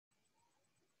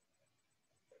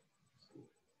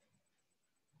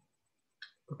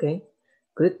Okay,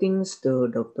 greetings to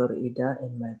Dr. Ida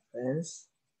and my friends.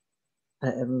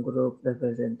 I am group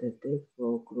representative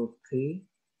for group 3.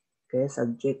 Okay,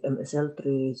 subject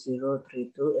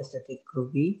MSL3032 Aesthetic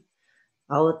Group B.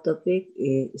 Our topic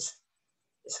is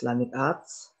Islamic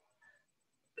arts.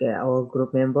 Okay, our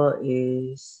group member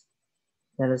is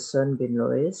Nelson bin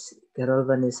Lois, Carol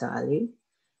Vanessa Ali,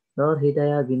 Nur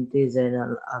Hidayah binti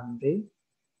Zainal Amri,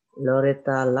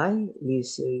 Loretta Lai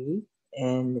Lisui,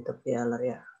 and Nitopia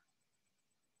Laria.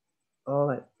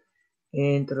 Alright.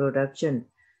 Introduction.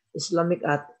 Islamic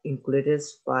art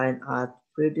includes fine art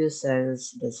produced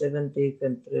since the 70th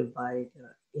century by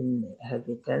the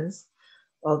inhabitants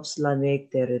of Islamic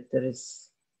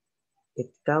territories. It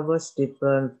covers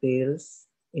different fields,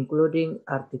 including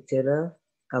architecture,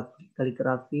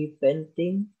 calligraphy,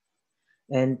 painting,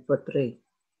 and pottery.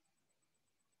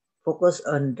 Focus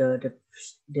on the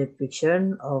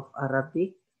depiction of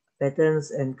Arabic patterns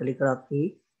and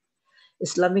calligraphy.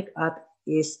 Islamic art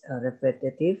is a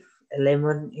repetitive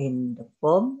element in the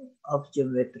form of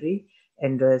geometry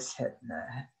and thus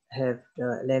have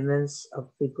the elements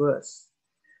of figures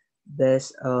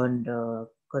based on the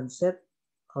concept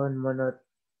on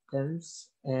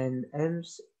monothemes and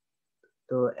aims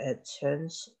to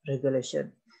exchange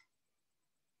regulation.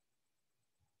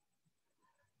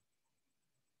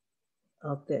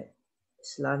 Okay,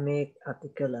 Islamic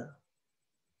articular.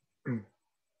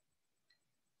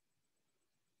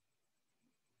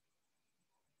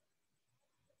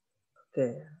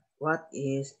 Okay, what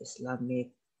is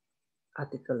Islamic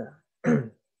articular?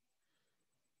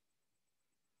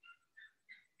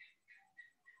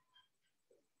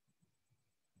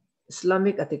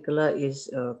 Islamic articular is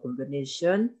a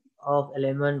combination of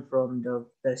elements from the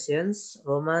Persians,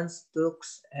 Romans,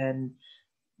 Turks, and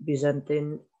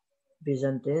Byzantines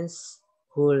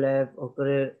who left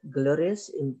a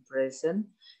glorious impression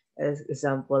as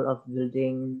example of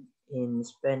building in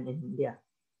Spain and India.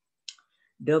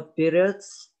 The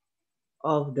periods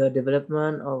of the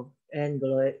development of and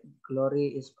glory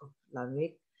is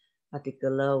Islamic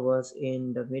articular was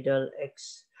in the Middle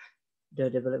Ages.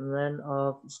 The development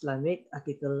of Islamic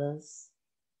articulars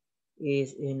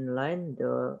is in line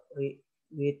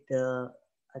with the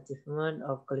achievement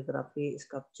of calligraphy,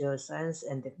 sculpture, science,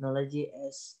 and technology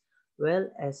as well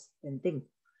as painting.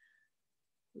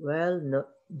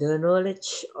 The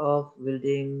knowledge of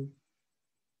building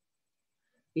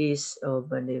is a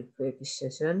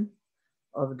manifestation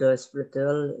of the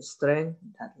spiritual strength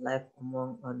that lies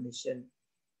among a nation.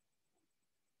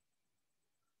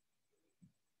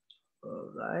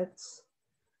 Alright.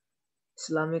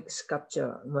 Islamic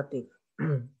sculpture motif.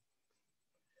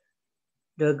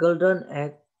 The golden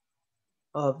age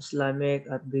of Islamic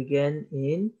art began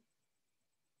in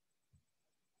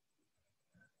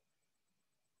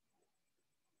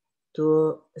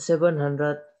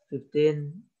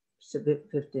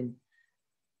 715.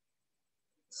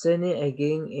 Sunni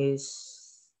aging is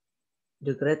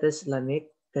the greatest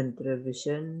Islamic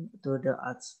contribution to the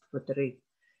arts pottery.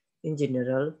 In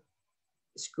general,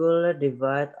 scholars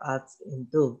divide arts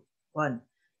into 1.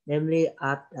 Namely,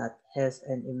 art that has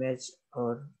an image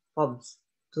or forms.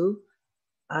 2.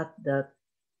 Art that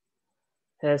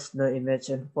has no image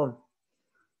and form.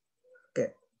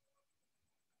 Okay.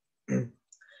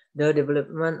 The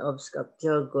development of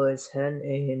sculpture goes hand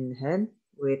in hand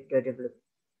with the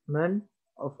development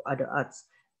of other arts,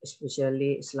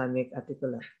 especially Islamic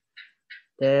articular.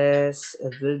 There's a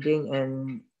building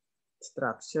and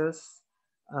structures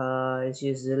is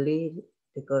usually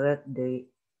decorated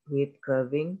with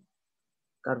carving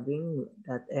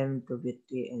that aim to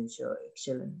beauty and show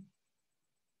excellence.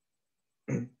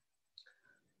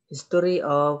 History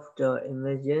of the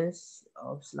emergence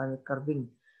of Islamic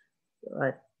carving.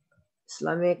 Right.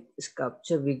 Islamic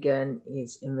sculpture began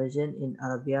its emergence in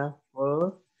Arabia,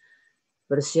 for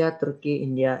Persia, Turkey,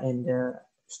 India, and the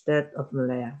state of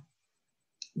Malaya.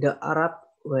 The Arabs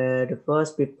were the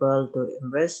first people to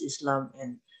embrace Islam,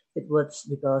 and it was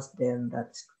because of them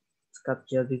that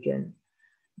sculpture began.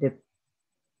 The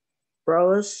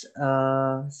prowess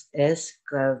as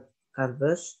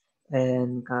carvers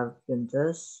and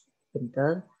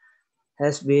painter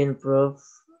has been proved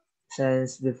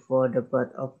since before the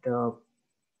birth of the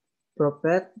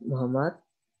Prophet Muhammad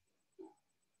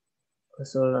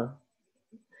Rasulullah.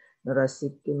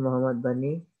 Narasikin Muhammad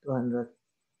Bani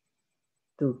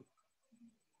 2002.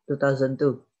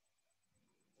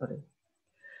 Sorry.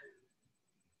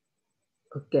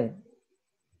 Okay.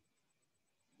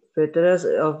 Features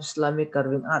of Islamic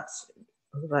carving arts.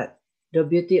 Right. The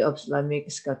beauty of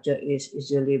Islamic sculpture is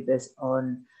usually based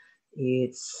on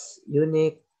its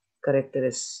unique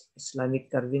characteristics. Islamic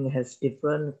carving has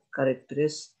different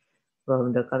characteristics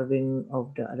from the carving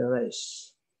of the other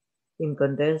race. In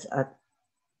contains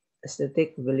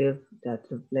aesthetic belief that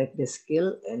reflect the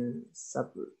skill and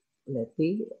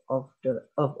subtlety of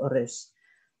a race.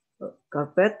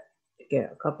 Carpet,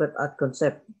 carpet art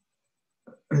concept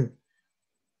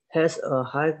has a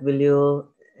high value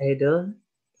either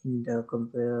in the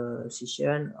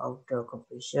composition of the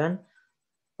composition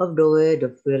of the way the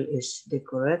field is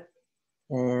decorated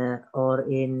or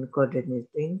in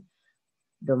coordinating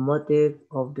the motif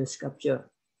of the sculpture.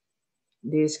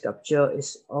 This sculpture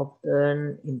is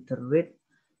often intertwined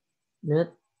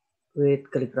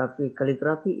with calligraphy.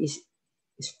 Calligraphy is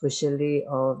especially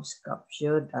of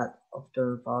sculpture that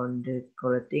often found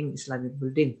decorating Islamic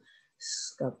building.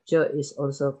 Sculpture is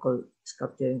also called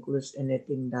sculpture includes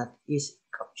anything that is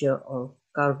sculpture or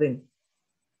carving.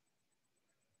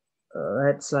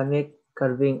 Islamic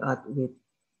carving art with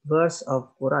verse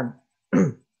of Quran.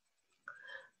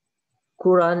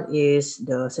 Quran is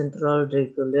the central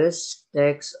religious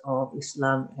text of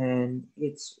Islam and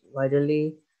it's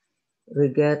widely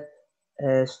regarded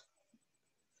as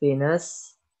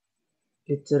finest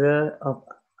literature of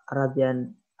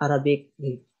Arabic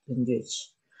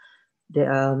language.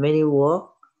 There are many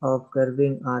works of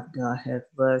carving art that have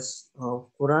verses of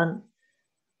Quran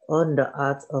on the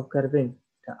art of carving.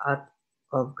 The art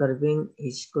of carving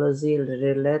is closely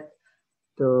related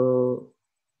to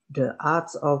the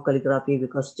arts of calligraphy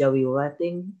because Jawi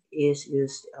writing is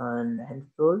used on a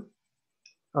handful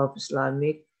of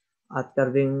Islamic art.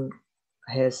 Carving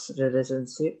has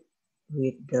relationship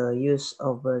with the use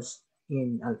of verse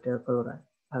in Al-Quran.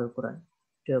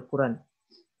 The Quran.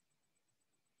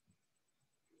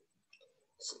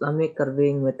 Islamic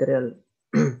carving materials.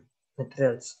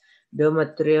 The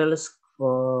materials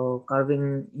for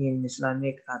carving in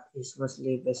Islamic art is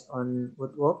mostly based on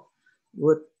woodwork.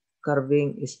 Wood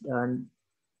carving is done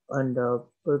on the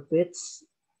pulpits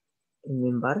in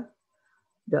mimbar.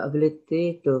 The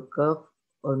ability to carve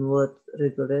on wood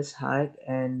requires high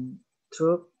and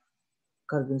true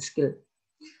carving skill.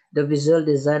 The visual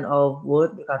design of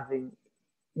wood carving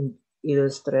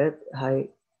illustrates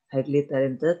highly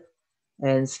talented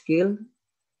and skilled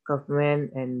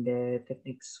craftsmen and their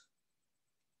techniques.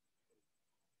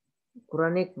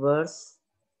 Quranic verse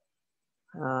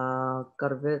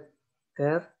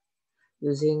carved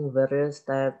using various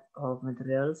types of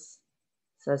materials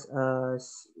such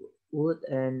as wood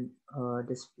and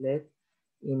displayed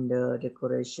in the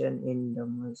decoration in the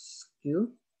mosque,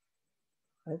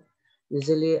 right?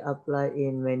 Usually applied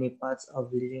in many parts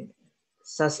of building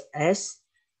such as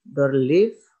door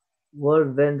leaf, wall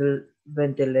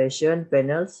ventilation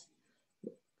panels,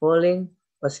 falling,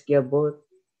 basketball,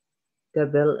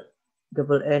 gable,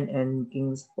 gable end, and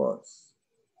king's post.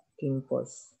 King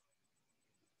post.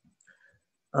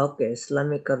 Okay,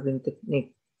 Islamic carving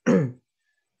technique.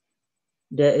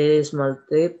 There is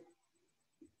multi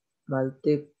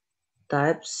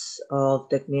types of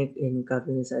technique in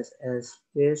carving such as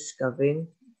pierce carving,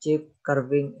 chip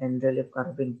carving, and relief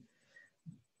carving.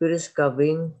 Pierce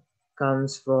carving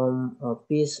comes from a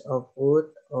piece of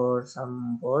wood or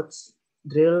some boards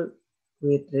drilled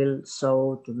with drill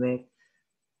saw to make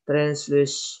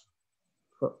translucent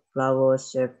flower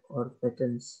shape or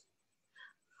patterns.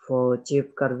 For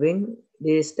chip carving,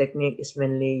 this technique is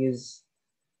mainly used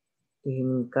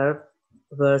in carved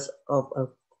verse of a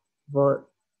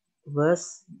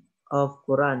verse of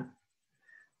Quran.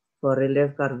 For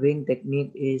relief carving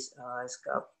technique is a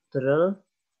sculptural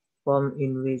form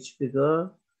in which figures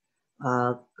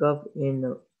are carved in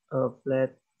a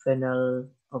flat panel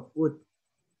of wood.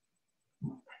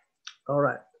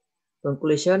 Alright.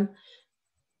 Conclusion.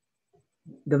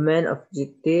 The main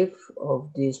objective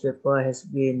of this paper has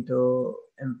been to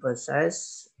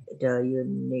emphasize the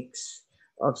uniqueness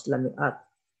of Islamic art,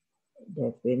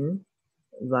 defined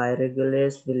by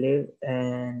religious belief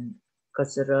and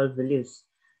cultural beliefs,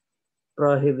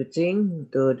 prohibiting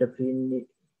the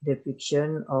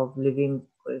depiction of living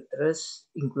creatures,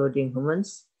 including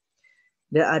humans.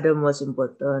 The other most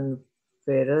important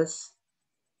features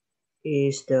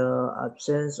is the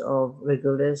absence of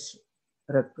rigorous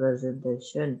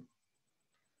representation.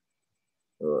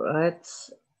 Right,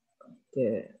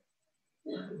 okay,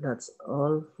 that's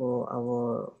all for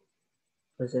our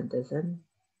presentation.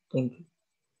 Thank you.